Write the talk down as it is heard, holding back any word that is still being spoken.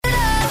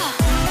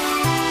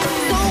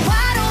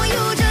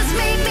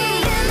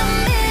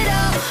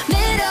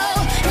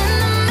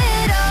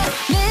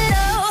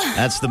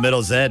That's the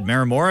Middle Z.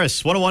 Mara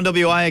Morris, 101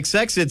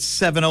 WIXX. It's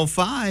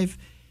 7:05.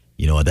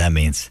 You know what that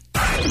means.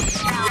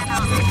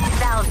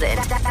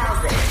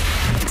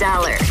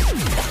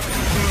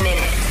 $1,000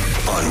 minute.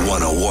 On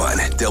 101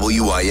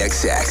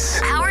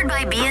 WIXX. Powered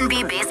by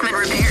B&B Basement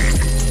Repairs.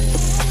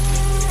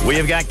 We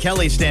have got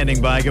Kelly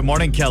standing by. Good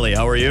morning, Kelly.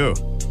 How are you?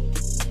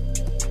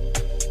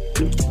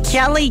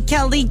 Kelly.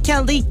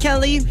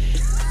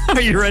 Are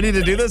you ready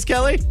to do this,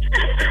 Kelly?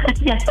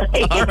 Yes, I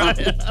am. All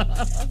right.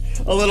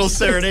 A little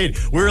serenade.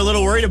 We were a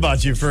little worried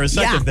about you for a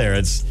second there.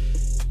 It's,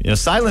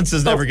 silence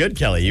is never good,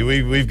 Kelly.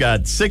 We've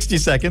got 60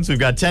 seconds. We've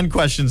got 10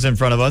 questions in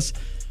front of us.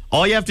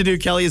 All you have to do,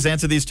 Kelly, is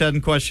answer these 10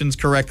 questions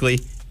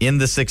correctly in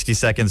the 60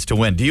 seconds to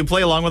win. Do you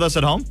play along with us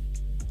at home?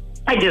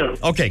 I do.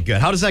 Okay,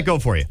 good. How does that go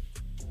for you?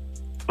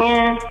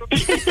 Yeah.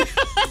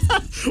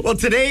 Well,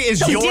 today is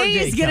your day,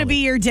 Today is going to be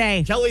your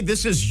day. Kelly,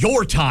 this is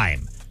your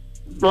time.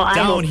 Well, I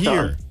Down hope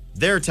here,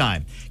 their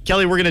time.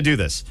 Kelly, we're going to do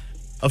this.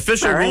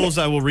 Official All right. rules,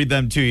 I will read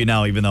them to you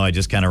now, even though I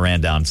just kind of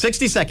ran down.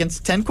 60 seconds,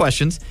 10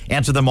 questions.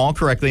 Answer them all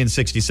correctly in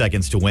 60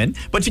 seconds to win.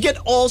 But you get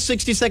all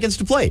 60 seconds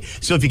to play.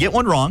 So if you get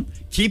one wrong,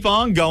 keep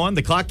on going.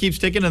 The clock keeps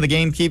ticking and the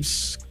game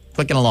keeps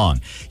clicking along.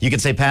 You can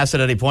say pass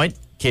at any point.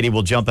 Katie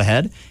will jump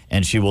ahead,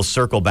 and she will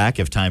circle back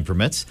if time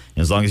permits.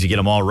 And as long as you get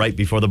them all right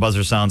before the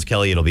buzzer sounds,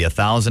 Kelly, it'll be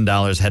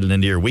 $1,000 headed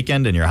into your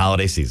weekend and your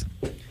holiday season.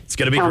 It's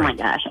going to be so. Oh, great.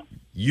 my gosh.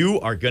 You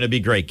are going to be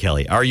great,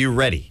 Kelly. Are you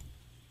ready?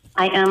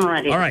 I am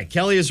ready. All right,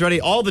 Kelly is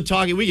ready. All the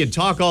talking, we can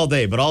talk all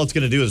day, but all it's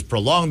going to do is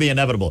prolong the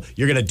inevitable.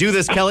 You're going to do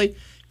this, Kelly.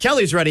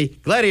 Kelly's ready.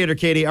 Gladiator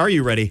Katie, are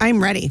you ready?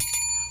 I'm ready.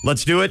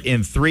 Let's do it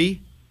in 3,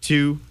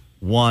 2,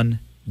 1,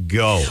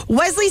 go.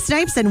 Wesley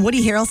Snipes and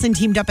Woody Harrelson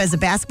teamed up as the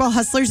basketball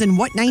hustlers in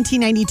what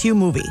 1992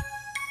 movie?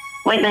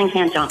 White Man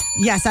Can't Jump.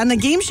 Yes, on the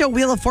game show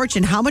Wheel of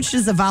Fortune, how much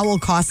does a vowel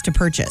cost to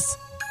purchase?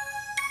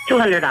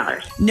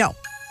 $200. No.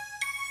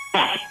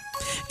 Cash.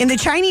 In the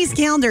Chinese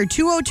calendar,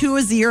 202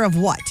 is the year of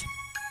what?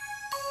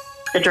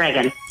 The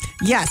Dragon.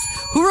 Yes.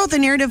 Who wrote the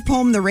narrative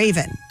poem The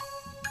Raven?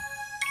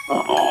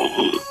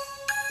 Oh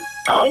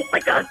my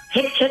God.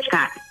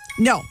 Hitchcock.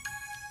 No.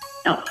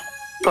 No.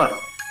 Good.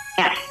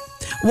 Cash.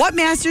 What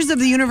Masters of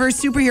the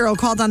Universe superhero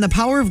called on the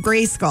power of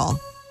Grayskull?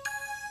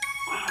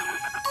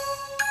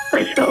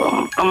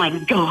 Oh my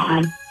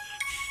God.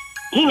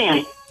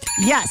 He-Man.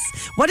 Yes.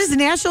 What is the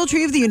national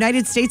tree of the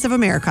United States of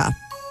America?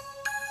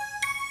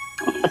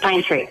 The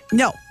pine tree.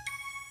 No.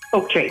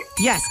 Oak tree.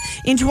 Yes.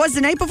 In 'Twas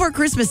the Night Before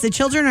Christmas, the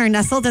children are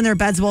nestled in their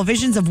beds while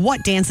visions of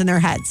what dance in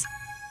their heads?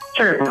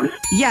 Cherubim.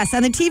 Yes.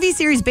 On the TV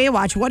series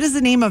Baywatch, what is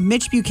the name of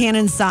Mitch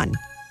Buchanan's son?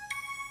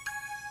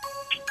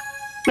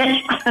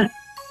 Mitch.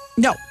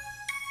 No.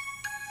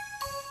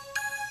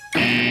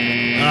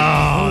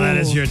 Oh, that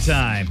is your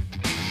time.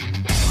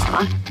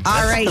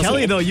 All right.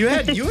 Kelly, though, you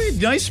had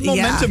nice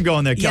momentum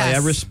going there, Kelly.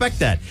 Yes. I respect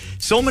that.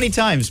 So many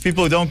times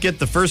people don't get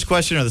the first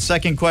question or the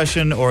second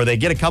question, or they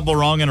get a couple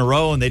wrong in a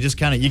row, and they just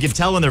kind of, you can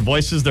tell in their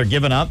voices they're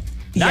giving up.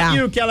 Not Yeah.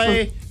 you,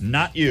 Kelly.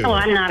 Not you. Oh,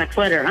 I'm not a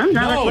quitter. I'm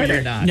not a No, quitter.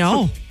 you're not.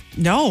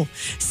 No.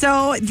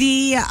 So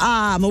the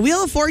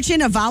Wheel of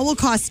Fortune, a vowel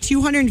costs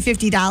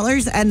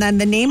 $250, and then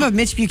the name of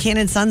Mitch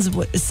Buchanan's son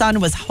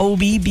was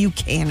Hobie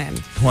Buchanan.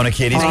 One of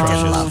Katie's I did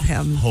crushes. love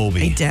him.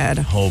 Hobie. I did.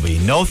 Hobie.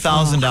 No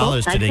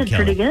 $1,000 I today, did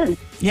Kelly. pretty good.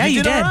 Yeah,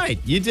 you did. All right.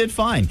 You did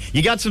fine.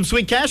 You got some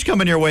sweet cash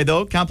coming your way,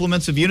 though.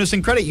 Compliments of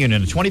Unison Credit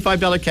Union, a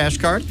 $25 cash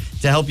card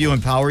to help you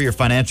empower your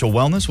financial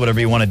wellness,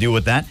 whatever you want to do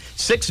with that.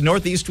 6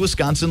 Northeast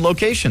Wisconsin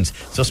locations.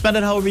 So spend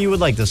it however you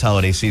would like this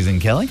holiday season,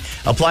 Kelly.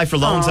 Apply for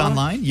loans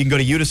online. You can go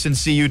to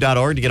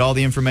unisoncu.org to get all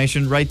the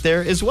information right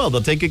there as well.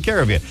 They'll take good care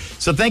of you.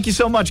 So thank you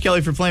so much,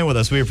 Kelly, for playing with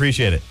us. We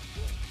appreciate it.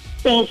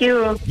 Thank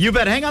you. You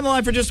bet. Hang on the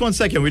line for just 1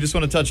 second. We just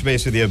want to touch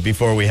base with you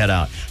before we head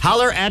out.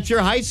 Holler at your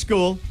high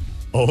school.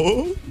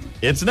 Oh,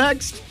 it's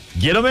next.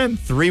 Get them in.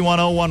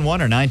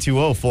 31011 or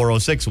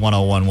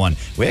 920-406-1011.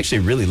 We actually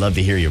really love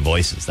to hear your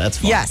voices. That's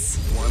fun. Yes.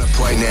 Want to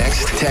play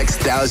next?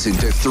 Text 1000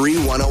 to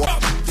 310.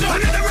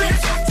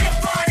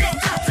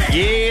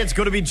 Yeah, it's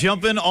going to be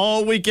jumping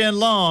all weekend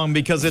long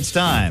because it's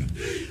time.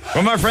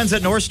 From our friends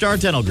at North Star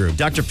Dental Group,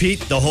 Dr.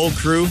 Pete, the whole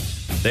crew,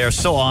 they are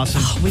so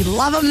awesome. We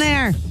love them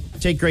there.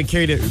 Take great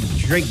care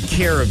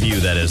of you,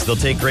 that is. They'll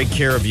take great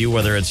care of you,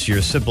 whether it's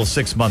your simple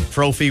 6-month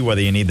prophy,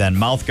 whether you need that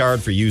mouth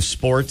guard for you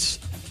sports,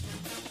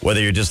 whether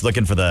you're just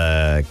looking for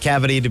the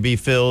cavity to be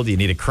filled, you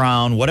need a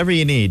crown, whatever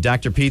you need.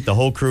 Dr. Pete, the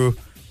whole crew,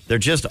 they're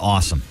just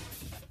awesome.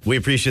 We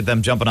appreciate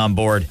them jumping on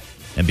board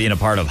and being a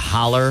part of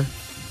Holler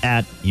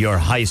at your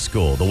high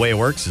school. The way it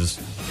works is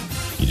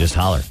you just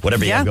holler,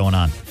 whatever you have going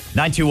on.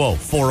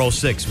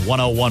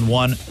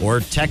 920-406-1011 or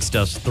text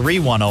us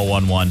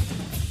 31011.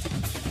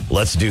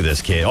 Let's do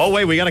this, kid. Oh,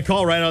 wait, we got a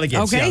call right out of the gate.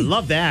 Okay. See, I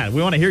love that.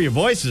 We want to hear your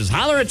voices.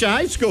 Holler at your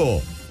high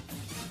school.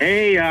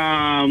 Hey,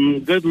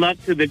 good luck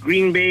to the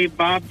Green Bay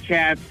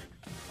Bobcats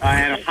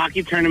at a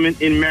hockey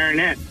tournament in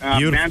Marinette.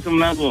 Bantam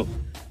level.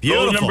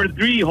 Beautiful. Goal number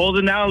 3,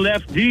 holding down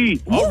left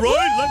D. All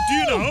right,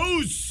 lefty in the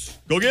house.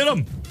 Go get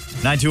them.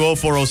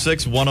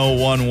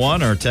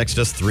 920-406-1011 or text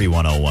us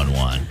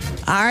 31011.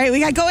 All right, we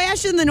got Go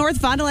Ashton, the North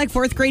Fond du Lac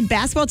 4th grade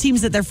basketball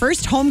teams at their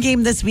first home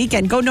game this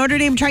weekend. Go Notre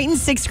Dame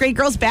Tritons 6th grade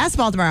girls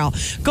basketball tomorrow.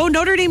 Go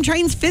Notre Dame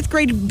Tritons 5th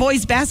grade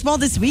boys basketball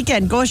this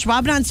weekend. Go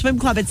Schwabenon Swim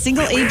Club at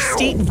Single Age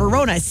State in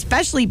Verona,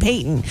 especially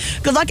Peyton.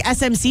 Good luck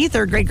SMC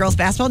 3rd grade girls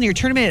basketball in your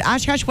tournament at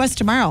Oshkosh West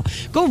tomorrow.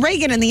 Go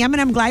Reagan and the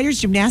M&M Gliders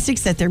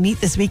gymnastics at their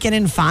meet this weekend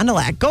in Fond du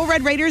Lac. Go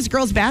Red Raiders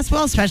girls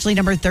basketball, especially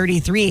number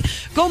 33.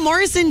 Go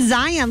Morrison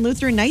Zion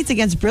Lutheran Knights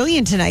against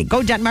Brilliant tonight.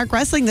 Go Denmark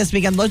Wrestling this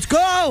weekend. Let's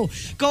go.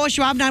 Go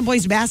Schwabenon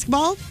boys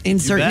basketball.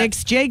 Insert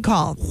Nick's J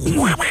call.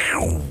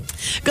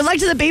 Good luck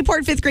to the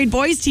Bayport 5th grade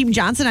boys. Team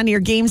Johnson on your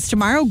games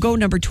tomorrow. Go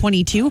number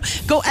 22.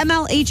 Go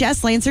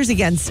MLHS Lancers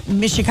against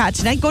Michigan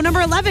tonight. Go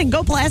number 11.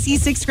 Go Pulaski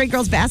 6th grade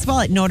girls basketball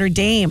at Notre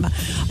Dame.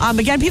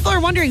 Again, people are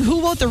wondering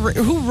who wrote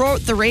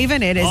the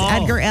Raven. It is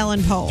Edgar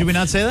Allan Poe. Did we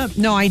not say that?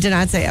 No, I did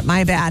not say it.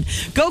 My bad.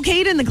 Go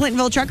Cade and the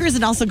Clintonville Truckers,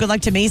 and also good luck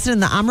to Mason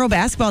and the Omro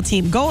basketball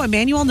team. Go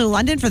Emmanuel New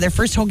London for their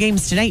first home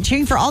games tonight.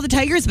 Cheering for all the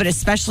Tigers, but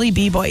especially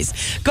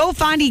B-Boys. Go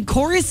Fondy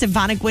Chorus,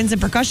 Symphonic Winds and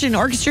Percussion and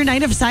Orchestra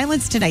Night of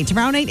Silence tonight.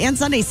 Tomorrow night and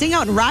Sunday. Sing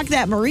out and rock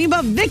that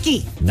marimba.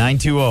 Vicky.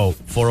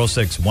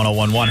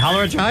 920-406-1011.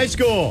 Holler at your high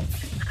school.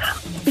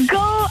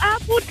 Go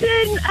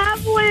Appleton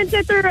Avalanche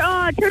at their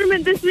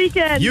tournament this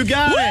weekend. You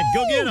got it.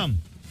 Go get them.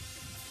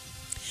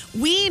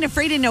 We ain't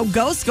afraid of no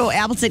ghosts. Go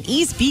Appleton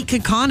East, beat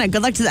Kakana.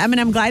 Good luck to the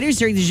M&M Gliders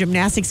during the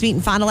gymnastics meet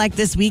in Fond du Lac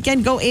this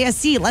weekend. Go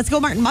ASC. Let's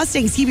go Martin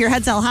Mustangs. Keep your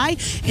heads held high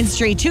and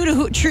stay true to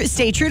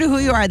who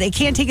you are. They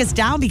can't take us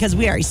down because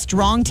we are a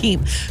strong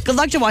team. Good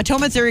luck to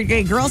Watoma 3rd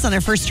grade girls on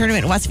their first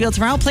tournament in Westfield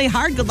tomorrow. Play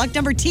hard. Good luck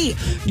number 2.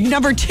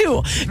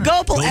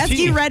 Go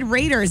Pulaski Red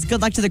Raiders.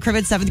 Good luck to the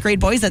Crivet 7th grade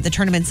boys at the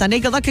tournament Sunday.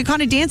 Good luck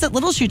Kakana Dance at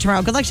Little Shoot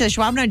tomorrow. Good luck to the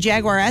Schwabna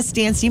Jaguar S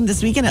dance team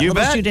this weekend at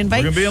Little Shoot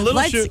Invite. We're gonna be in Little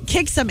Let's Shoot.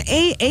 kick some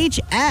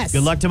AHS.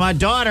 Good luck to my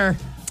daughter.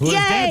 Who is Yay,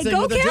 dancing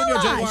go with the Junior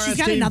Kayla. Jaguar She's S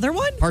got team. another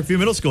one? Parkview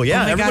Middle School.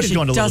 Yeah, Oh my everybody's gosh,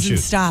 going to it Little doesn't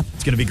Shoot. stop.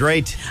 It's going to be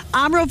great.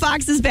 Omro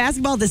Foxes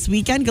basketball this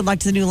weekend. Good luck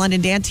to the New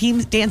London dance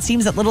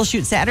teams at Little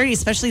Shoot Saturday,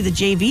 especially the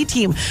JV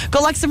team.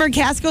 Good luck Luxembourg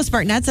Casco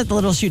Spartanettes at the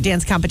Little Shoot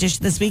dance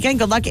competition this weekend.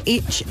 Good luck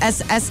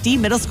HSSD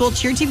middle school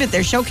cheer team at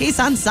their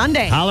showcase on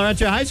Sunday. Holler at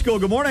your high school.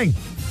 Good morning.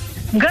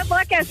 Good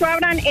luck at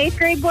Schwabenon 8th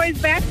grade boys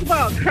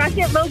basketball. Crush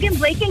it, Logan,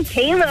 Blake, and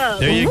Caleb.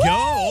 There you Woo! go.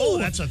 Oh,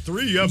 that's a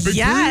 3. Yeah, big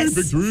Yes.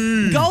 3. Big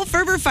 3. Go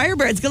Ferber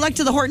Firebirds. Good luck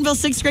to the Hortonville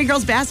 6th grade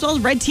girls basketball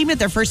red team at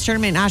their first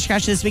tournament in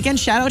Oshkosh this weekend.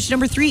 Shout out to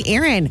number 3,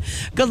 Aaron.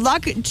 Good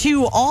luck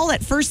to all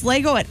at First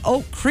Lego at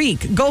Oak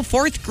Creek. Go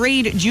 4th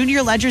grade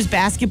junior Ledgers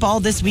basketball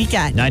this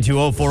weekend.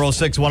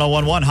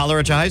 920-406-1011. Holler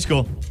at your high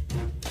school.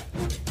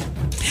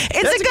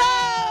 It's a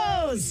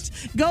ghost!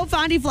 Go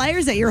Fondy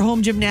Flyers at your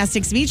home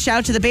gymnastics meet. Shout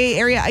out to the Bay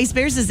Area Ice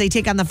Bears as they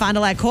take on the Fond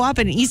du Lac Co-op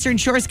and Eastern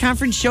Shores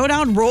Conference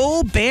Showdown.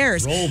 Roll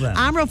Bears. Roll them.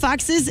 Omro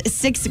Foxes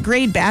 6th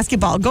grade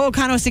basketball. Go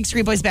Ocano 6th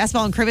grade boys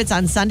basketball and Crivets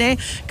on Sunday.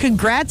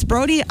 Congrats,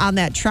 Brody, on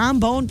that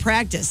trombone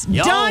practice.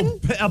 Yo,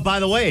 Done. by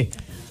the way,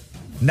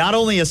 not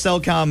only a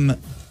Cellcom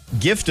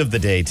gift of the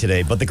day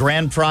today, but the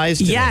grand prize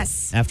today.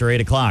 Yes. After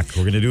 8 o'clock.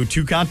 We're going to do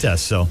 2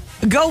 contests, so.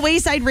 Go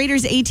Wayside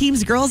Raiders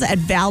A-Teams girls at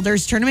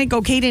Valders Tournament. Go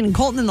Caden and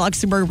Colton in the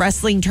Luxembourg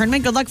Wrestling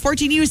Tournament. Good luck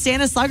 14U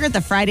Santa Slugger at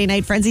the Friday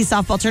Night Frenzy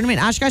Softball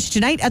Tournament. Oshkosh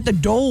tonight at the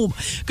Dome.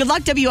 Good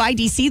luck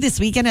WIDC this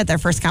weekend at their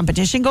first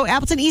competition. Go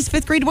Appleton East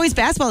 5th grade boys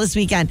basketball this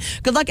weekend.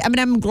 Good luck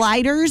M&M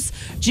Gliders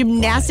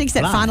Gymnastics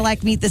at Fond du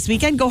Lac meet this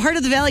weekend. Go Heart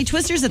of the Valley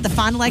Twisters at the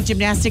Fond du Lac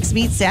Gymnastics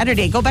meet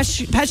Saturday. Go Pech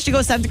to go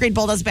 7th grade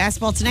Bulldogs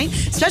basketball tonight,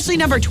 especially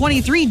number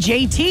 23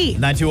 JT.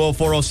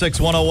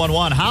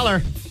 920-406-1011.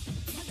 Holler.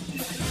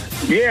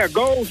 Yeah,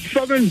 go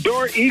Southern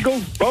Door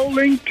Eagles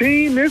bowling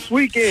team this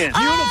weekend. Beautiful.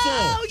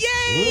 Oh,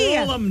 yay!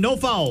 Roll them. No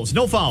fouls.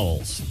 No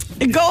fouls.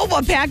 Go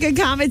Wapaka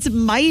Comets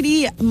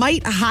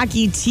Might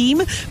hockey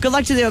team. Good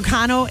luck to the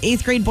Ocano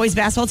 8th grade boys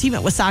basketball team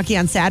at Wasaki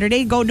on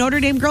Saturday. Go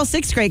Notre Dame girls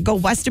 6th grade. Go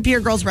West Appear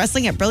girls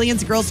wrestling at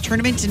Brilliance girls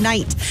tournament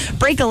tonight.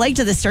 Break a leg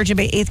to the Sturgeon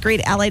Bay 8th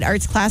grade allied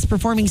arts class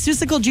performing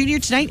Susicle Junior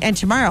tonight and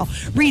tomorrow.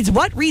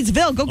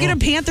 Reedsville. Go get them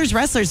Panthers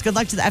wrestlers. Good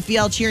luck to the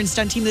FBL cheer and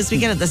stunt team this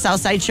weekend at the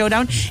Southside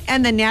Showdown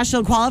and the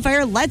national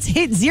qualifier. Let's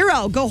hit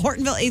 0. Go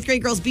Hortonville 8th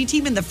grade girls B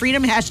team in the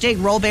Freedom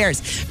 #Roll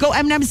Bears. Go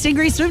M&M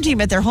Stingray swim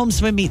team at their home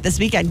swim meet this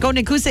weekend. Go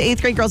Nakusa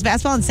 8th grade girls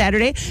basketball on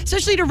Saturday,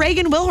 especially to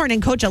Reagan Wilhorn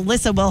and coach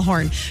Alyssa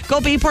Wilhorn. Go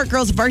Bayport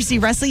girls varsity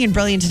wrestling and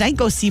Brilliant tonight.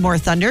 Go Seymour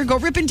Thunder. Go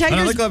Ripon Tigers.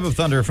 Another Club of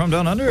Thunder from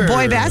down under.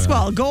 Boy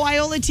basketball. Go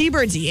Iola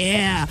T-Birds.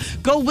 Yeah.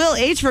 Go Will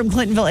H from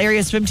Clintonville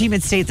area swim team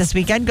at state this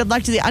weekend. Good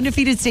luck to the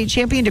undefeated state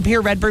champion De Pere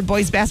Redbird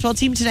boys basketball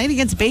team tonight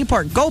against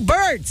Bayport. Go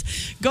Birds.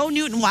 Go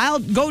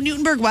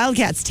Newtonburg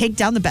Wildcats. Take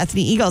down the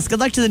Bethany Eagles. Good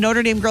luck to the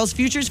Notre Dame girls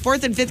futures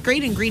 4th and 5th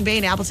grade in Green Bay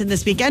and Appleton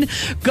this weekend.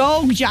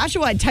 Go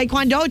Joshua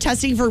Taekwondo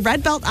testing for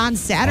red belt on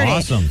Saturday.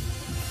 Awesome.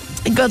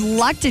 Good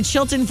luck to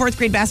Chilton 4th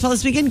grade basketball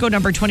this weekend. Go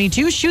number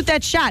 22. Shoot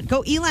that shot.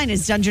 Go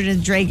Elinas Dungeons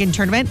and Dragon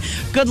tournament.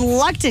 Good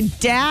luck to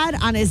Dad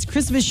on his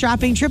Christmas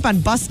shopping trip on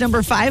bus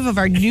number 5 of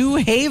our New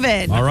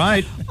Haven. All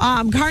right.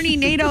 Kearney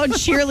NATO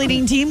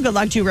cheerleading team. Good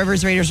luck to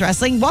Rivers Raiders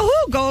Wrestling. Woohoo!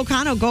 Go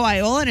O'Connell, go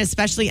Iola, and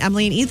especially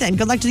Emily and Ethan.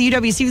 Good luck to the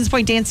UW Stevens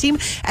Point dance team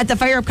at the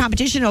Fire Up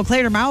competition in Eau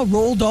Claire tomorrow.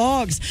 Roll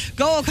Dogs.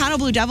 Go O'Connell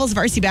Blue Devils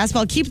varsity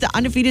basketball. Keep the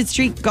undefeated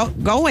streak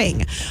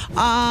going.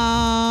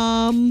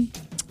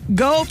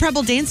 Go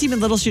Preble dance team in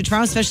Little Chute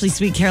tomorrow, especially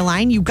Sweet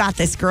Caroline. You got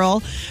this,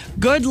 girl.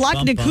 Good luck,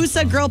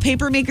 Nakusa Girl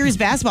Papermakers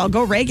basketball.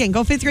 Go Reagan.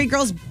 Go 5th grade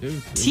girls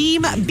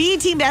team B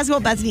team basketball.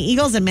 Bethany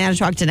Eagles and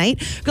Manitowoc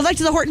tonight. Good luck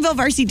to the Hortonville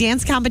varsity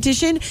dance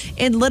competition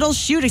in Little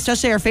Chute,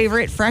 especially our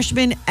favorite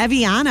freshman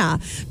Eviana.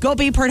 Go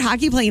Bayport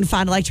hockey playing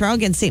Fond du Lac tomorrow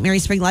against St.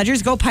 Mary's Spring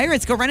Ledgers. Go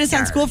Pirates. Go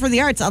Renaissance School for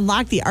the Arts.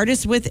 Unlock the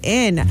artists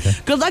within. Okay.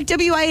 Good luck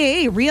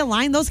WIAA.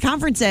 Realign those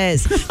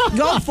conferences.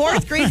 Go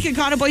 4th grade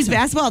Kakana boys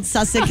basketball at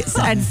Sussex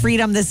and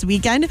Freedom this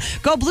weekend.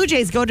 Go Blue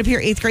Jays. Go to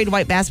Pier 8th grade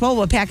white basketball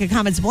with Pack of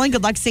Commons bowling.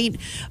 Good luck St.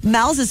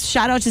 Mel's. A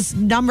shout out to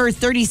number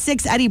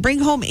 36 Eddie. Bring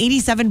home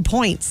 87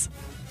 points.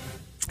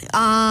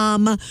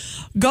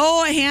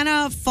 Go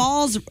Hannah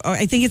Falls, or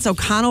I think it's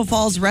O'Connell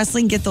Falls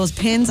Wrestling. Get those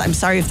pins. I'm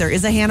sorry if there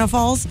is a Hannah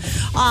Falls.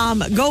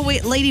 Go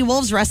Lady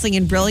Wolves Wrestling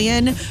in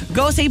Brillion.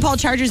 Go St. Paul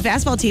Chargers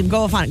basketball team.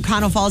 Go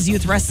O'Connell Falls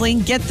Youth Wrestling.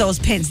 Get those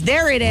pins.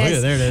 There it is. Oh, yeah,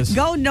 there it is.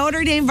 Go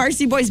Notre Dame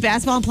varsity boys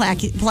basketball in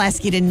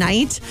Pulaski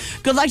tonight.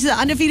 Good luck to the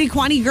undefeated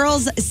Quaney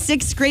girls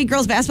 6th grade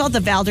girls basketball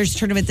at the Valders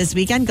tournament this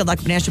weekend. Good luck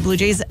to National Blue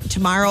Jays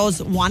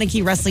tomorrow's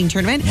Wanakee Wrestling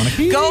tournament.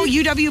 Go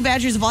UW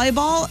Badgers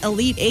volleyball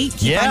Elite 8.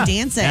 Keep on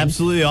dancing.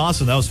 Absolutely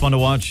awesome. That was fun to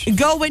watch.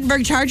 Go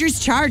Wittenberg Chargers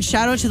charge.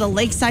 Shout out to the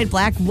Lakeside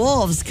Black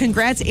Wolves.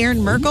 Congrats,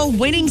 Aaron Merkel,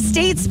 winning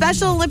state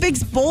Special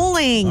Olympics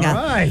bowling. All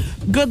right.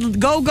 Good.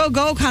 Go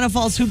Connell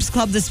Falls Hoops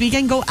Club this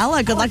weekend. Go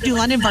Ella. Good luck to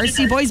London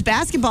varsity boys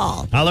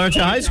basketball.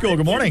 Allerton High School.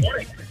 Good morning.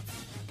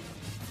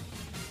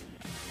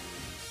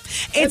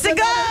 It's a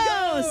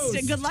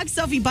ghost. Good luck,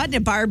 Sophie Button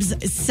at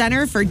Barb's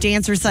Center for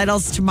dance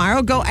recitals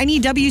tomorrow. Go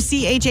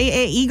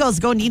NEWCHAA Eagles.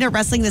 Go Nina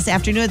Wrestling this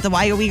afternoon at the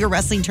Wyoweger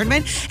Wrestling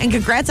Tournament. And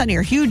congrats on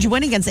your huge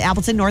win against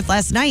Appleton North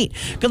last night.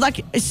 Good luck,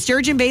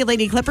 Sturgeon Bay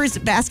Lady Clippers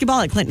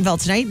basketball at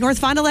Clintonville tonight. North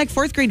Fond du Lac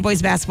 4th grade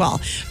boys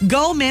basketball.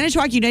 Go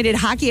Manitowoc United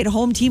Hockey at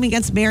home team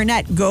against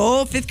Marinette.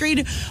 Go 5th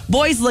grade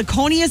boys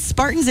Laconia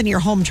Spartans in your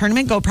home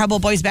tournament. Go Preble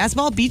boys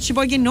basketball. Beat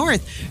Sheboygan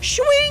North.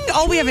 Swing.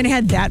 Oh, we haven't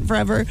had that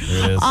forever.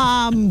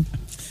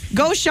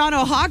 Go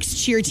Shawano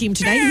Hawks cheer team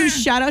tonight. Huge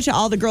shout out to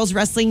all the girls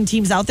wrestling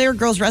teams out there.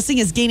 Girls wrestling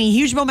is gaining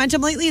huge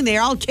momentum lately, and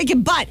they're all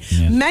kicking butt.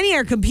 Yeah. Many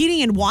are competing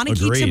in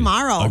Wanakee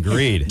tomorrow.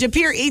 Agreed. De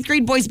Pere 8th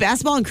grade boys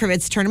basketball and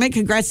Crivets tournament.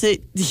 Congrats to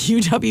the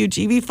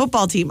UWGB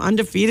football team,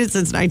 undefeated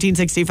since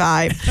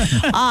 1965.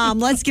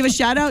 Let's give a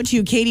shout out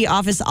to Katie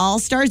Office All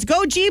Stars.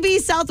 Go GB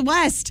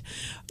Southwest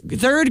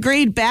 3rd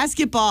grade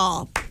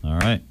basketball. All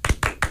right.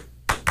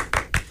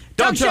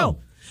 Dog show.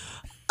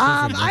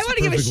 I want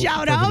to give a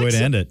shout out. Way to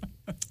end it.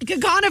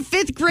 Kakana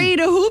 5th grade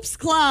Hoops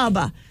Club.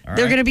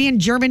 They're going to be in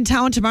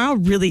Germantown tomorrow.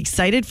 Really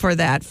excited for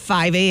that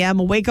 5 a.m.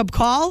 wake-up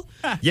call.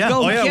 Yeah.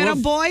 Go get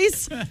them,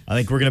 boys. I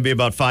think we're going to be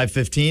about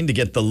 5:15 to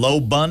get the low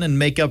bun and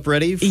makeup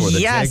ready for the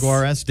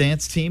Jaguar S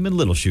dance team in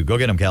Little Chute. Go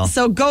get them, Cal.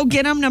 So go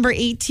get them, number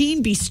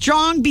 18. Be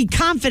strong, be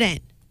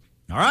confident.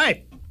 All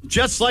right.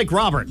 Just like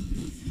Robert.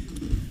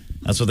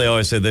 That's what they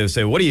always say. They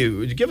say, what do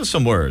you give us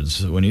some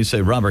words. When you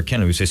say Robert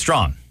Kennedy, we say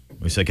strong.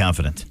 We say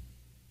confident.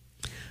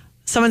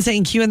 Someone's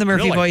saying Q in the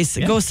Murphy voice.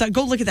 Yeah.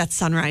 Go look at that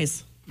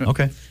sunrise.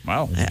 Okay.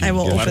 Wow. I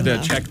will have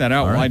to check that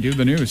out while I do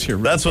the news here.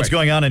 That's what's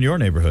going on in your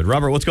neighborhood.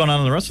 Robert, what's going on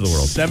in the rest of the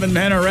world? 7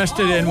 men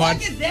arrested in what?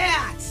 Look at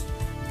that.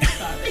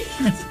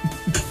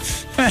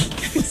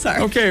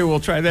 Sorry. Okay, we'll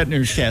try that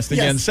newscast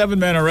again. Yes. 7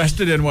 men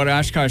arrested in what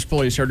Oshkosh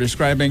police are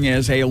describing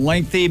as a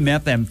lengthy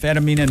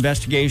methamphetamine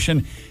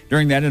investigation.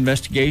 During that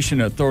investigation,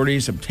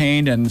 authorities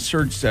obtained and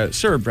served a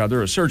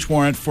search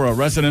warrant for a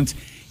residence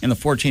in the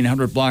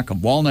 1400 block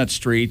of Walnut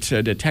Street.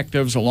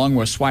 Detectives, along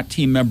with SWAT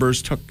team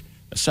members, took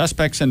the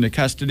suspects into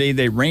custody.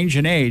 They range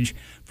in age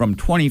from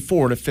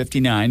 24 to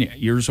 59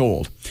 years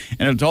old.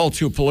 An adult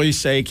who police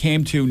say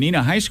came to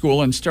Neenah High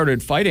School and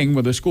started fighting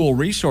with a school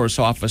resource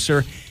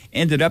officer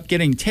ended up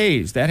getting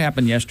tased. That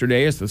happened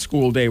yesterday as the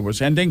school day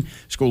was ending.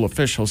 School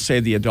officials say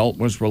the adult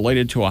was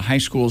related to a high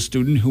school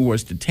student who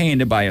was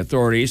detained by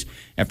authorities.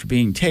 After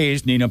being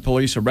tased, Neenah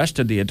police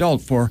arrested the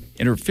adult for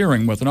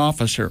interfering with an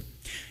officer.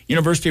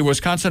 University of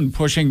Wisconsin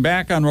pushing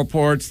back on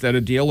reports that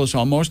a deal is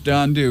almost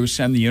done to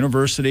send the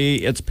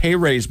university its pay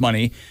raise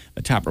money.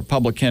 The top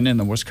Republican in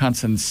the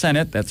Wisconsin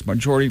Senate, that's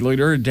Majority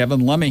Leader Devin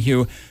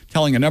LeMahieu,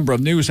 telling a number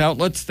of news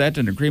outlets that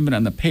an agreement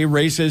on the pay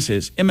raises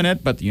is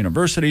imminent, but the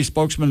university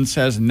spokesman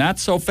says not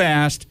so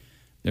fast.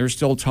 They're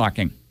still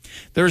talking.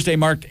 Thursday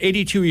marked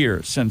 82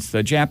 years since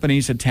the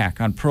Japanese attack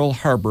on Pearl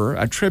Harbor.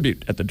 A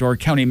tribute at the Door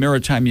County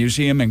Maritime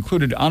Museum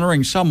included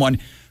honoring someone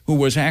who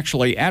was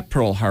actually at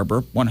Pearl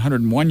Harbor,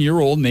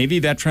 101-year-old Navy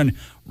veteran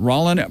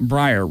Roland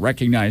Breyer,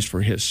 recognized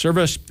for his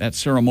service. That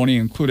ceremony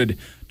included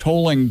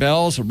tolling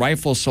bells, a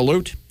rifle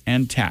salute,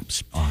 and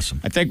taps.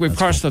 Awesome. I think we've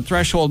crossed the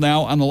threshold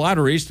now on the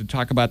lotteries to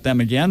talk about them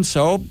again.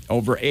 So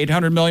over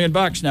 $800 million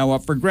now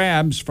up for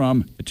grabs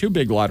from the two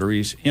big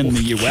lotteries in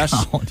the U.S.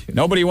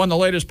 Nobody won the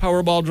latest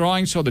Powerball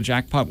drawing, so the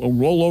jackpot will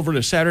roll over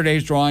to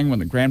Saturday's drawing when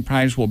the grand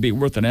prize will be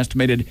worth an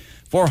estimated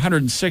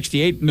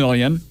 $468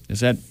 million.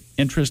 Is that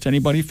interest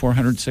anybody?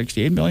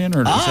 $468 million,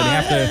 or does it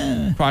have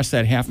to cross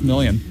that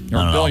 $500,000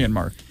 or billion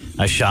mark?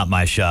 I shot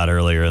my shot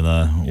earlier in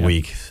the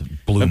week.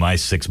 Blew my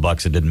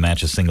 $6. It didn't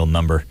match a single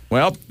number.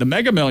 Well, the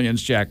Mega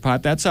Millions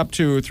jackpot, that's up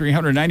to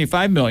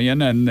 $395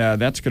 million, and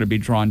that's going to be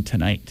drawn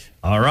tonight.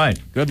 All right.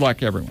 Good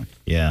luck, everyone.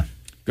 Yeah.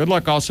 Good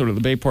luck also to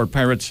the Bayport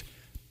Pirates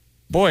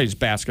boys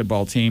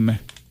basketball team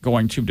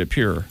going to De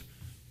Pere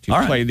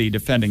to play the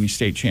defending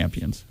state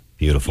champions.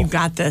 Beautiful. You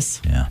got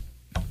this. Yeah.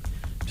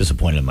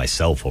 Disappointed in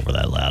myself over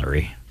that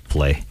lottery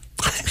play.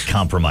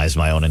 Compromised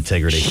my own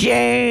integrity.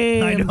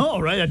 Shame. I know,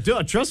 right? I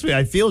do. Trust me,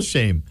 I feel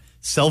shame.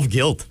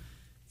 Self-guilt.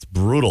 It's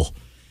brutal.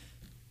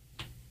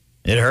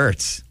 It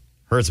hurts.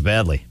 Hurts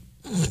badly.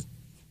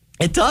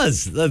 It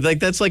does. Like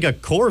that's like a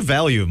core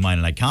value of mine,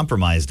 and I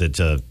compromised it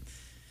to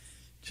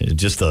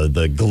just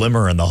the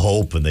glimmer and the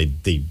hope, and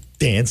they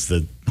danced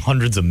the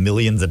hundreds of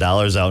millions of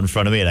dollars out in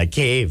front of me, and I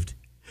caved.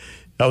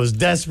 I was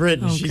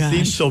desperate, and she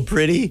seemed so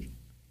pretty.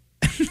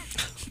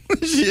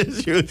 She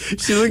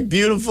looked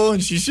beautiful,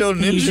 and she showed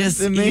an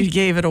interest in me. You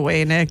gave it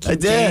away, Nick. You I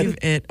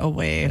did. gave it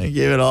away. I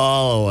gave it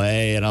all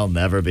away, and I'll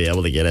never be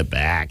able to get it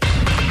back.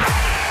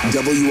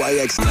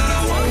 WIX.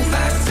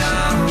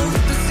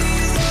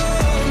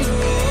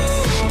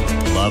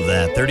 Love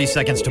that. 30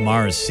 Seconds to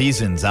Mars,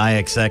 Seasons,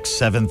 IXX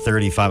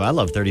 735. I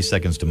love 30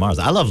 Seconds to Mars.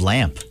 I love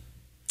Lamp.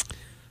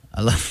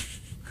 I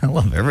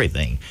love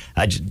everything.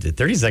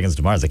 30 Seconds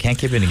to Mars. I can't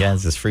keep it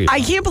against this free. I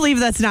can't believe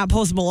that's not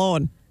Post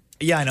Malone.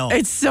 Yeah, I know.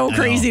 It's so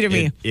crazy to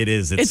me. It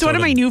is. It's one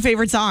of my new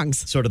favorite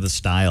songs. Sort of the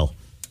style.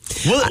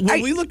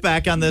 Will we look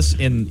back on this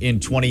in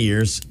 20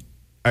 years?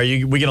 We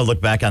going to look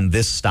back on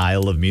this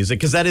style of music?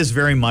 Because that is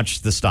very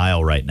much the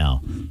style right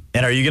now.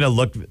 And are you going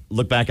to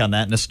look back on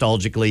that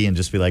nostalgically and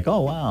just be like,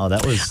 oh, wow,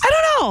 that was... I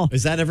don't know.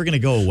 Is that ever going to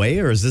go away,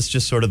 or is this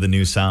just sort of the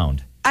new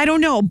sound? I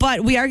don't know,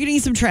 but we are getting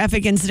some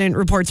traffic incident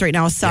reports right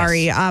now.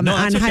 Sorry. Yes. On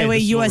okay. Highway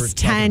US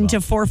 10 to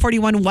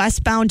 441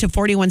 westbound to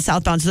 41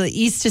 southbound. So the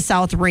east to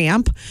south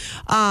ramp,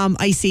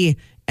 icy,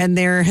 and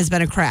there has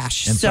been a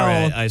crash. And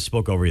sorry, I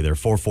spoke over you there.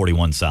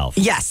 441 south.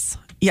 Yes,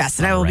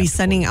 and I will be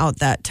sending out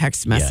that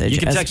text message. You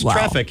can text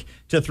traffic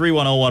to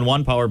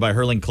 31011, powered by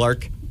Herling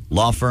Clark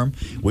Law Firm.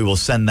 We will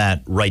send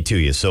that right to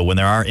you. So when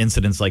there are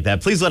incidents like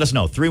that, please let us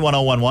know.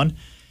 31011.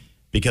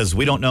 Because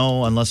we don't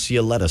know unless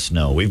you let us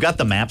know. We've got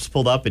the maps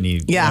pulled up, and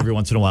every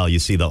once in a while you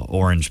see the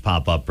orange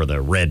pop up or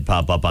the red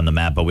pop up on the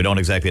map, but we don't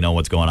exactly know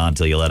what's going on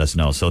until you let us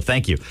know. So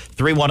thank you.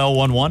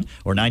 31011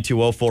 or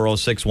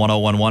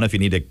 920-406-1011 if you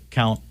need to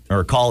call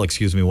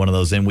one of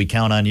those in. We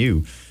count on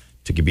you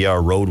to be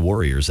our road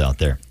warriors out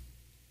there.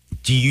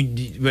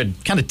 You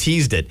kind of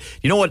teased it.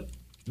 You know what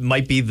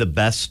might be the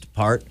best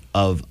part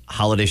of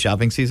holiday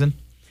shopping season?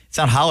 It's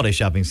not holiday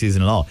shopping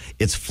season at all.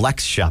 It's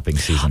flex shopping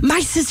season.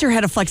 My sister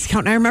had a flex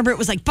account, and I remember it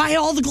was like, buy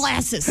all the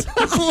glasses.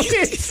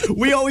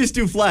 We always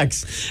do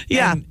flex.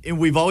 Yeah. And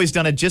we've always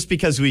done it just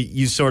because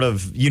there's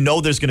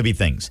going to be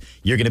things.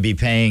 You're going to be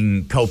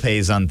paying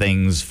co-pays on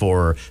things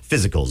for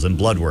physicals and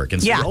blood work.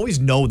 And so you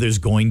always know there's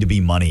going to be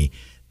money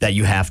that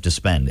you have to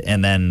spend.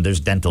 And then there's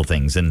dental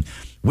things. And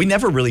we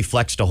never really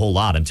flexed a whole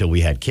lot until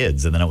we had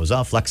kids. And then it was,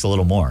 flex a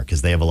little more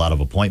because they have a lot of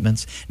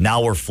appointments.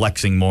 Now we're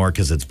flexing more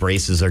because its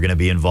braces are going to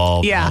be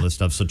involved and all this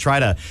stuff. So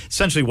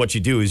essentially what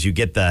you do is you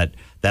get that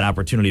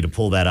opportunity to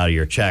pull that out of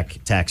your check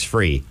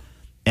tax-free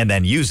and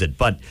then use it.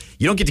 But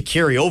you don't get to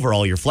carry over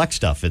all your flex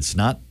stuff. It's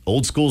not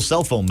old school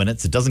cell phone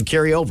minutes. It doesn't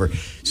carry over.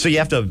 So you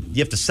have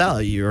to sell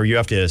or you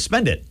have to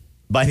spend it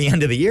by the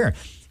end of the year.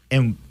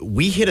 And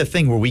we hit a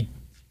thing where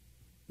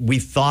we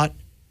thought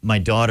my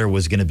daughter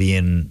was going to be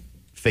in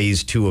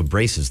phase 2 of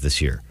braces this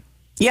year.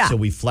 Yeah. So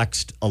we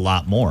flexed a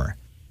lot more.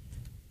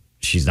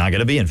 She's not going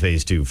to be in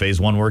phase 2.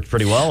 Phase 1 worked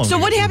pretty well. So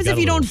what happens if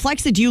you don't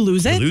flex it? Do you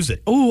lose it? You lose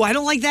it. Oh, I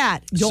don't like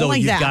that.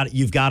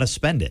 You've got to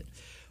spend it.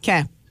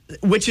 Okay.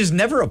 Which is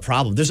never a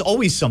problem. There's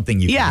always something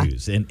you can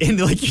use. And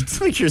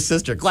it's like your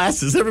sister,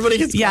 glasses. Everybody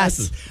gets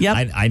glasses.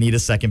 Yep. I need a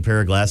second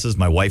pair of glasses.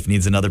 My wife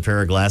needs another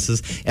pair of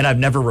glasses. And I've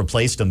never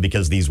replaced them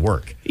because these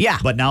work. Yeah.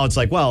 But now it's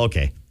like, well,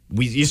 okay.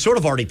 You sort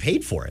of already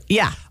paid for it.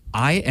 Yeah.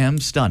 I am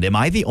stunned. Am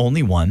I the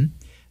only one?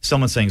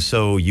 Someone's saying,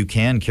 so you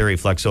can carry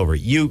flex over.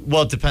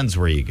 Well, it depends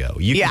where you go.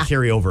 You can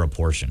carry over a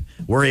portion.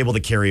 We're able to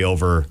carry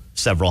over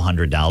several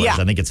 $100s.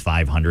 I think it's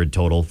 $500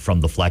 total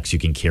from the flex you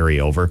can carry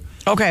over.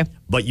 Okay.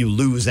 But you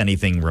lose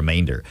anything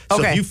remainder.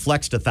 So if you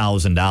flexed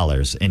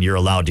 $1,000 and you're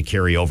allowed to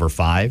carry over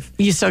 $500,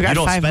 you still got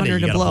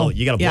 $500 to blow.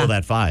 You got to blow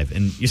that $500.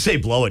 And you say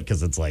blow it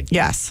because it's like,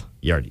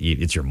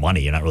 it's your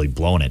money. You're not really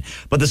blowing it.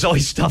 But there's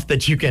always stuff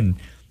that you can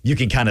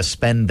kind of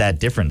spend that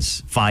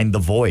difference, find the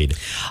void.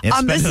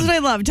 This is what I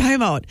love.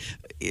 Time out.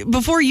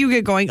 Before you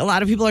get going, a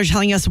lot of people are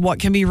telling us what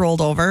can be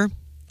rolled over.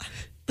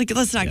 Like,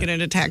 let's not get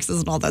into taxes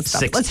and all that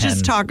stuff. Let's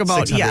just talk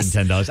about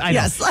 $610. I know.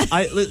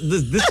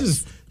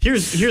 Yes.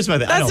 Here's my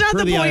thing. That's not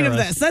the point of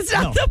this. That's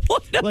not the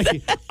point of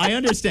this. I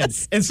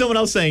understand. And someone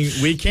else saying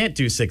we can't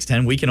do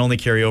 610. We can only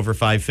carry over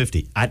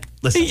 550.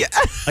 Listen,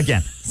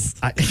 again.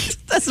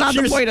 That's not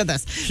the point of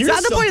this. It's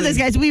not the point of this,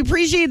 guys. We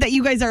appreciate that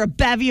you guys are a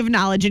bevy of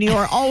knowledge and you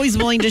are always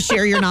willing to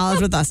share your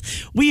knowledge with us.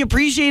 We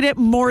appreciate it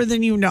more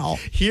than you know.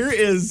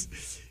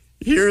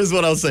 Here's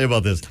what I'll say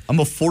about this. I'm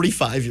a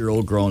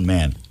 45-year-old grown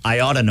man.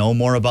 I ought to know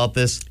more about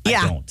this.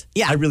 Yeah. I don't.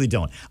 Yeah. I really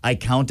don't. I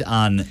count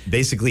on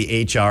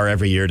basically HR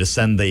every year to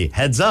send the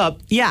heads up.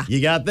 Yeah.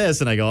 You got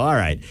this. And I go, all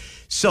right.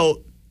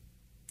 So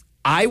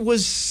I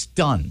was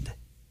stunned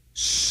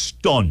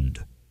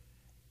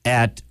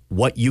at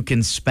what you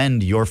can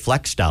spend your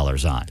flex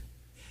dollars on.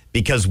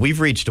 Because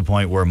we've reached a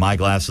point where my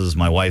glasses,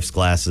 my wife's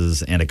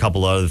glasses, and a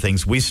couple other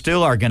things, we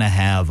still are going to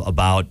have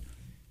about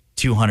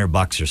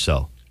 $200 or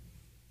so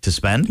to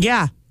spend.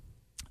 Yeah.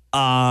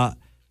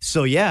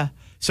 So yeah,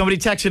 somebody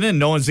texted in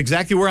knows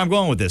exactly where I'm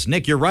going with this.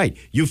 Nick, you're right.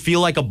 You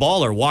feel like a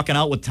baller walking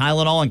out with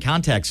Tylenol and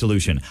contact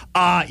solution.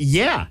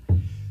 Yeah.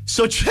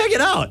 So check it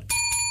out.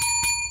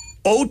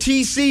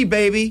 OTC,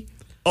 baby.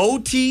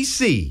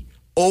 OTC.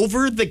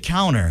 Over the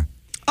counter.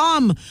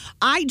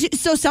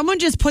 So someone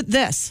just put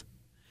this.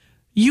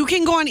 You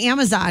can go on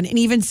Amazon and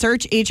even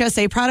search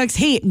HSA products.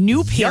 Hey,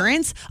 new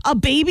parents, a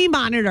baby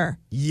monitor.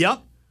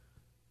 Yep.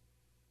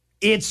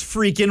 It's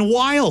freaking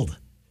wild.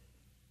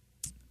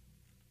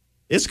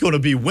 It's going to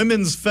be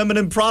women's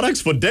feminine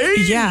products for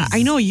days. Yeah,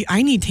 I know.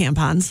 I need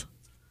tampons.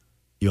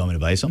 You want me to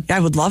buy some? I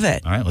would love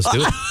it. All right, let's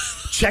do it.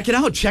 Check it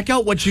out. Check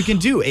out what you can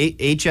do.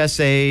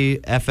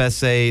 HSA,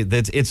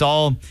 FSA, it's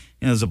all,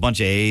 there's a bunch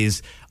of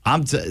A's.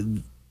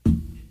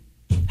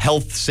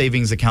 Health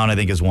savings account, I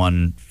think, is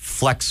one.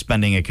 Flex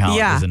spending account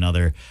is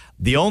another.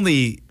 The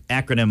only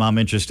acronym I'm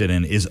interested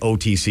in is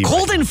OTC.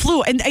 Cold and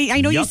flu. And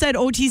I know you said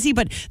OTC,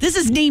 but this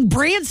is name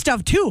brand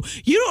stuff too.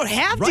 You don't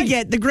have to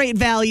get the great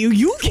value.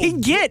 You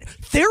can get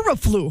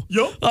Theraflu.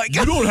 Yep.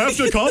 You don't have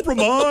to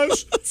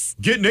compromise.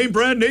 Get name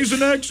brand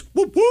Nasonex.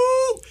 Whoop,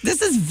 whoop.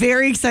 This is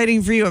very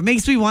exciting for you. It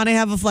makes me want to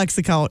have a Flex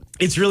account.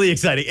 It's really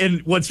exciting.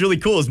 And what's really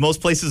cool is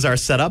most places are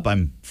set up,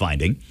 I'm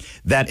finding,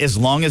 that as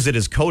long as it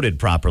is coded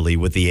properly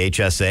with the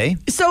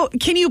HSA. So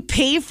can you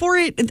pay for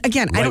it?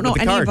 Again, I don't know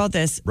any about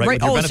this. Right.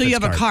 Oh, so you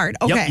have a card.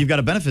 Okay. Yep, you've got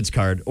a benefits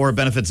card or a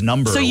benefits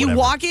number. So you whatever.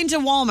 walk into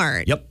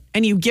Walmart. Yep.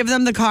 And you give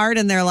them the card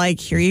and they're like,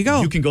 here you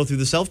go. You can go through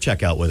the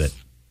self-checkout with it.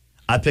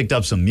 I picked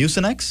up some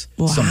Mucinex,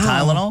 some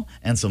Tylenol,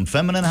 and some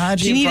feminine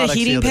hygiene products. products. Do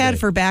you need a heating pad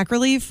for back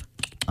relief?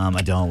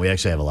 I don't. We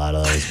actually have a lot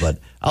of those, but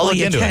I'll look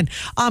into it.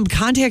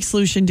 Contact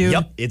solution, dude.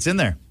 Yep, it's in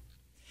there.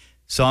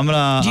 So I'm going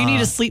to... Do you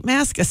need a sleep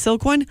mask, a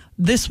silk one?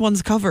 This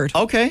one's covered.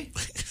 Okay.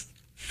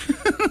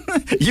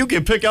 You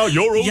can pick out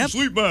your own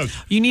sleep mask.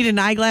 You need an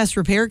eyeglass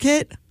repair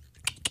kit?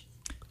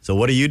 So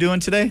what are you doing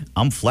today?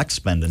 I'm flex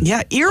spending.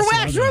 Yeah,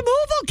 earwax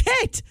removal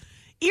kit.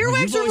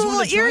 Earwax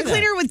removal, ear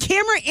cleaner with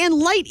camera and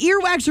light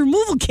earwax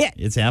removal kit.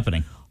 It's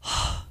happening.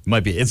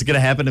 It's going to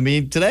happen to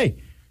me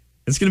today.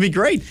 It's going to be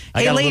great.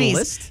 I got ladies, a little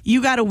list.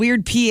 You got a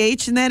weird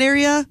pH in that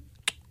area?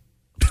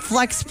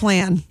 Flex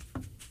plan.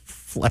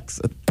 Flex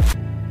it.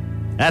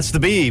 That's the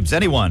Beebs.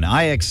 Anyone?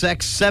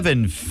 IXX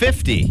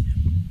 750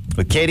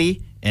 with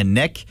Katie and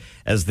Nick.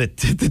 As the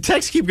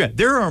text keep going.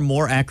 There are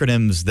more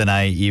acronyms than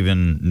I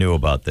even knew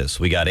about this.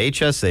 We got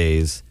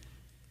HSAs.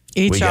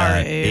 We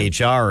got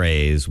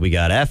HRAs. We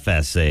got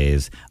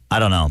FSAs. I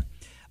don't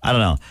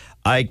know.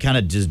 I kind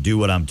of just do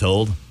what I'm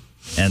told.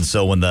 And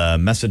so when the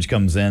message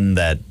comes in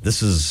that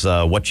this is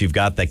what you've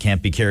got that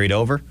can't be carried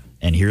over,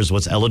 and here's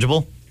what's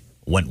eligible,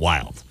 went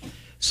wild.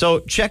 So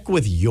check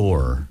with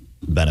your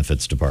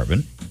benefits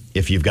department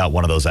if you've got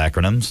one of those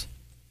acronyms.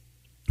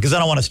 Because I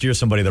don't want to steer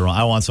somebody the wrong.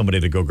 I want somebody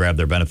to go grab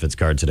their benefits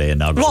card today and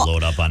now go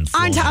load up on.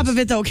 On top of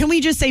it, though, can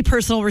we just say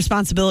personal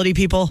responsibility,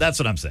 people? That's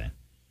what I'm saying.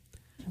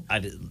 I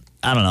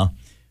don't know.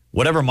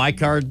 Whatever my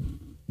card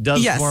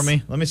does for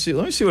me. Let me see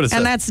what it says.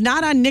 And that's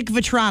not on Nick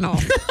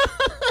Vitrano.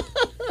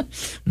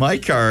 My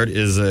card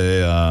is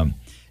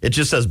it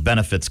just says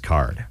benefits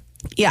card.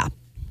 Yeah.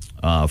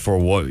 For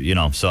what,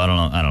 so I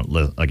don't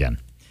know. Again,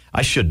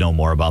 I should know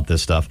more about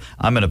this stuff.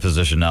 I'm in a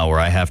position now where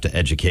I have to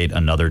educate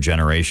another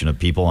generation of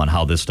people on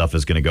how this stuff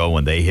is going to go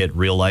when they hit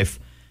real life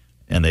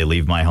and they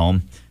leave my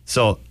home.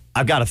 So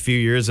I've got a few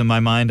years in my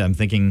mind. I'm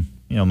thinking,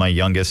 my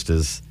youngest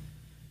is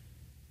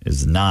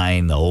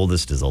 9, the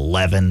oldest is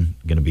 11,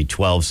 going to be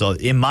 12. So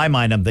in my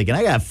mind, I'm thinking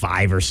I got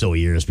 5 or so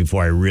years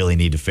before I really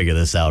need to figure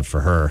this out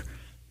for her.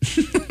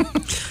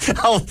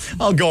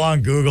 I'll go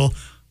on Google.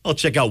 I'll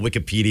check out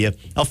Wikipedia.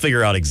 I'll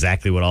figure out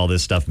exactly what all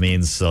this stuff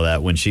means so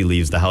that when she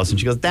leaves the house and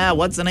she goes, Dad,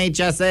 what's an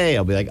HSA?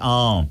 I'll be like,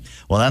 oh,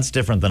 well, that's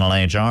different than an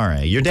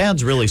HRA. Your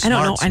dad's really smart,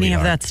 I don't know any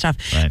of that stuff.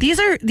 Right.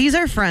 These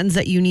are friends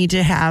that you need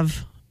to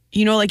have.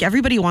 Like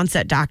everybody wants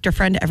that doctor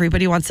friend.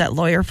 Everybody wants that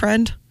lawyer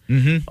friend.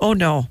 Mm-hmm. Oh,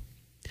 no.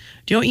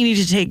 Do you know what you need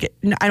to take?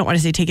 I don't want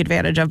to say take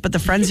advantage of, but the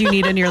friends you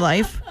need in your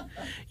life,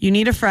 you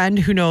need a friend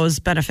who knows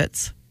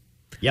benefits.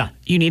 Yeah.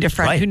 You need a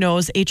friend who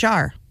knows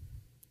HR.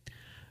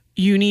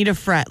 You need a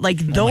friend like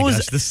those. Oh my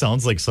gosh, this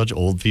sounds like such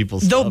old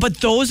people stuff.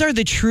 But those are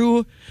the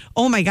true.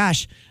 Oh my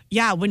gosh,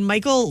 Yeah, when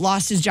Michael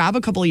lost his job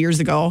a couple of years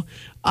ago,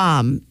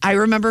 I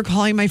remember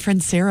calling my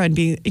friend Sarah and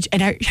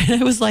I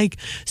was like,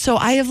 so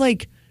I have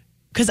like,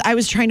 because I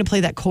was trying to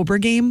play that Cobra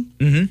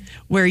game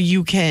where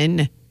you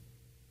can.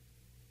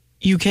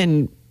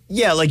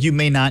 Yeah, like you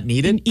may not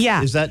need it.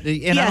 Yeah. Is that, and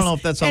Yes. I don't know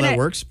if that's how that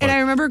works. But. And I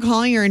remember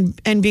calling her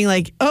and being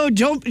like,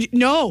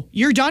 no,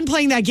 you're done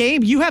playing that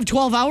game. You have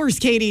 12 hours,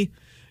 Katie.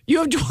 You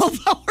have 12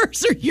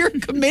 hours or you're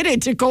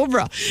committed to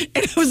Cobra.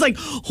 And I was like,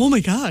 oh my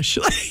gosh.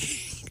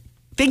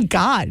 Thank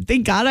God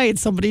I had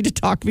somebody to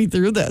talk me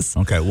through this.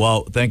 Okay,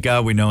 well, thank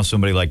God we know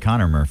somebody like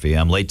Connor Murphy.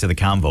 I'm late to the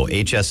convo.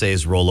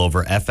 HSAs roll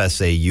over,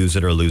 FSA, use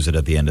it or lose it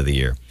at the end of the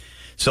year.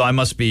 So I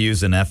must be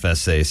using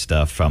FSA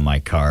stuff from my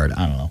card.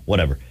 I don't know,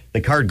 whatever.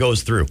 The card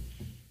goes through.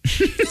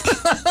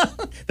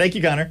 Thank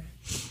you, Connor.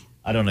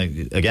 I don't know.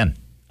 Again,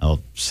 I'll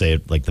say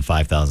it like the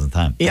 5,000th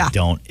time. Yeah. I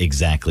don't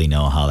exactly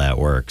know how that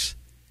works,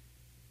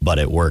 but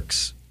it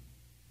works.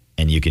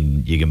 And you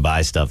can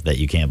buy stuff that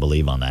you can't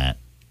believe on that.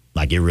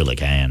 Like, you really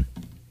can.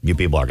 You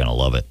people are going to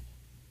love it.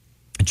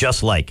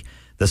 Just like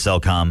the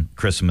Cellcom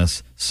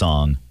Christmas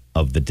song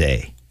of the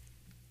day.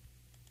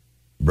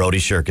 Brody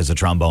Shirk is a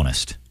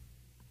trombonist.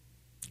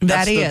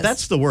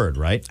 That's the word,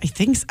 right? I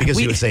think so. Because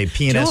you would say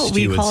pianist,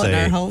 you would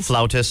say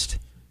flautist.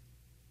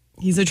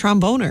 He's a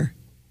tromboner.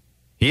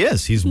 He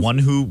is. He's one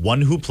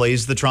who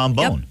plays the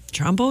trombone. Yep,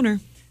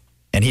 tromboner.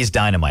 And he's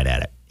dynamite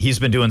at it. He's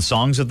been doing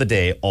songs of the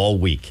day all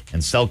week,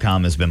 and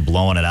Cellcom has been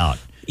blowing it out.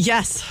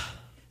 Yes.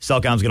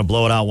 Cellcom's going to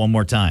blow it out one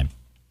more time.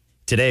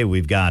 Today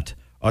we've got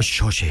a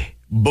Shoshi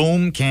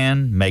Boom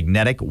Can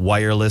magnetic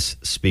wireless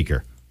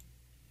speaker.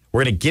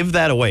 We're going to give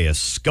that away, a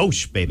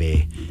skosh,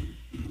 baby.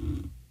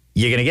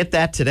 You're going to get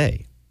that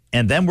today.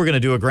 And then we're going to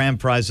do a grand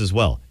prize as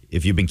well.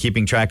 If you've been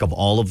keeping track of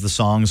all of the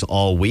songs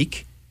all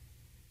week,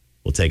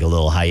 we'll take a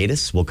little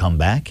hiatus. We'll come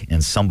back,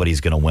 and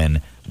somebody's going to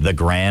win the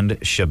grand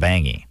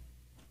shebangy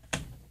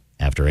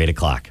after 8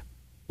 o'clock.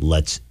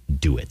 Let's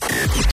do it.